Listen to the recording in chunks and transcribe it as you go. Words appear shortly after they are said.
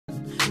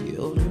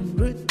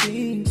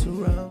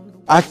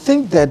I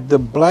think that the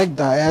black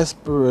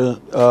diaspora,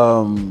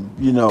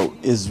 you know,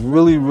 is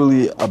really,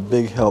 really a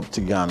big help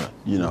to Ghana.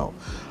 You know,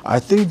 I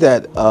think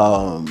that,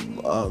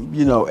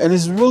 you know, and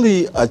it's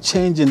really a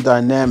change in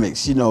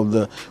dynamics. You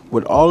know,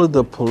 with all of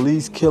the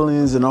police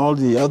killings and all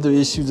the other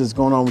issues that's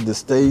going on with the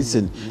states,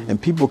 and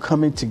people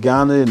coming to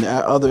Ghana and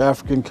other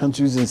African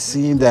countries and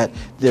seeing that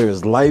there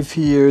is life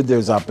here,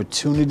 there's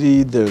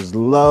opportunity, there's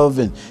love,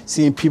 and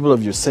seeing people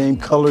of your same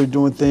color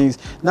doing things.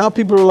 Now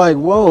people are like,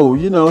 whoa,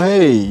 you know,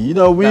 hey, you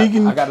know,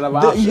 you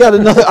got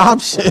another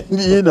option,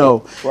 you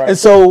know. Right. And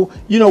so,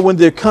 you know, when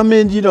they're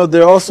coming, you know,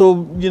 they're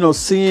also, you know,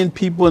 seeing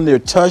people and they're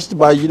touched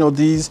by, you know,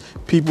 these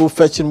people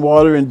fetching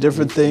water and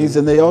different things,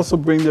 and they also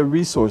bring their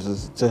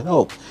resources to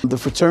help. The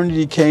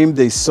fraternity came,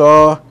 they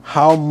saw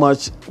how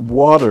much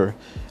water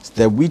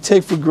that we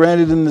take for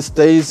granted in the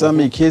States. I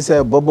mean, kids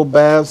have bubble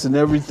baths and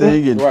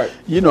everything, and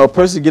you know, a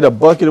person get a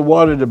bucket of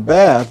water to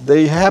bath,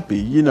 they happy,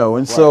 you know.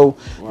 And so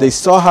they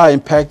saw how it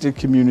impacted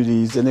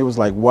communities, and they was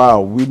like, wow,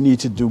 we need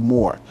to do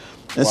more.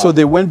 And so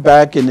they went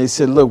back and they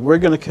said, look, we're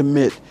going to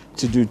commit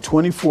to do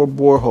 24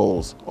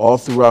 boreholes all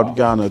throughout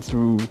Ghana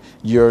through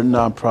your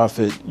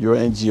nonprofit, your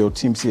NGO,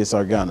 Team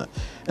CSR Ghana.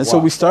 And so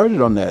we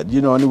started on that,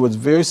 you know, and it was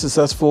very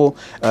successful.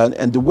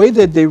 And the way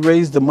that they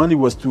raised the money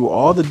was through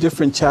all the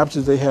different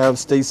chapters they have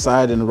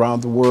stateside and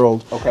around the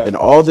world, and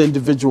all the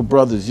individual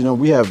brothers. You know,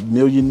 we have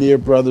millionaire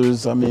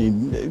brothers. I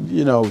mean,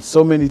 you know,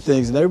 so many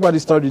things. And everybody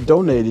started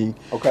donating.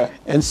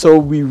 And so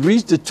we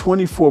reached the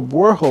 24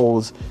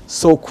 boreholes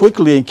so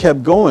quickly and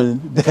kept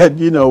going that,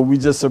 you know, we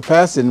just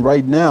surpassed it. And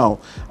right now,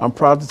 I'm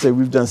proud to say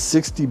we've done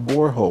 60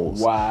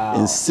 boreholes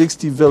in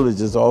 60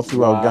 villages all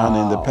throughout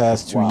Ghana in the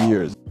past 2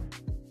 years.